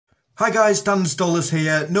Hi guys, Dan's Dollars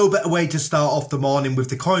here. No better way to start off the morning with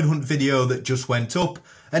the coin hunt video that just went up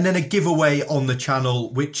and then a giveaway on the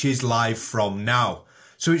channel which is live from now.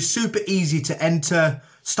 So it's super easy to enter.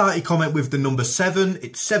 Start your comment with the number 7.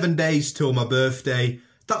 It's 7 days till my birthday.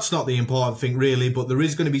 That's not the important thing really, but there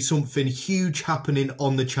is going to be something huge happening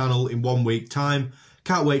on the channel in 1 week time.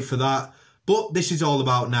 Can't wait for that. But this is all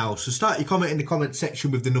about now. So start your comment in the comment section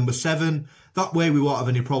with the number 7. That way we won't have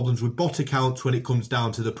any problems with bot accounts when it comes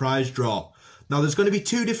down to the prize draw. Now there's going to be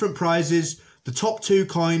 2 different prizes. The top 2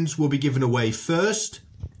 coins will be given away first.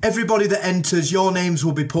 Everybody that enters, your names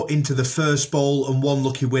will be put into the first bowl and 1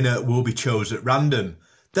 lucky winner will be chosen at random.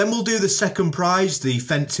 Then we'll do the second prize, the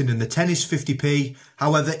fencing and the tennis 50p.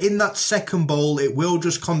 However, in that second bowl, it will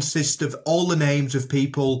just consist of all the names of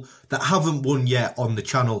people that haven't won yet on the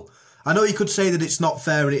channel. I know you could say that it's not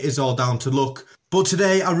fair and it is all down to luck, but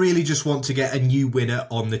today I really just want to get a new winner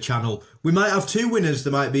on the channel. We might have 2 winners.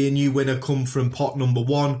 There might be a new winner come from pot number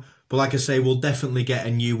 1, but like I say, we'll definitely get a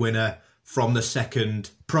new winner from the second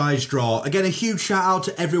prize draw. Again, a huge shout out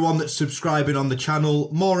to everyone that's subscribing on the channel.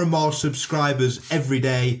 More and more subscribers every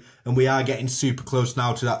day, and we are getting super close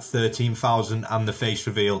now to that 13,000 and the face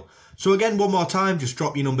reveal. So again, one more time, just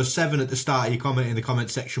drop your number 7 at the start of your comment in the comment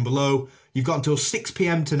section below. You've got until 6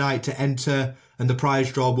 PM tonight to enter, and the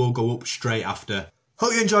prize draw will go up straight after.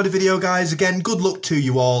 Hope you enjoyed the video, guys. Again, good luck to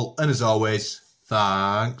you all, and as always,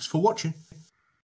 thanks for watching.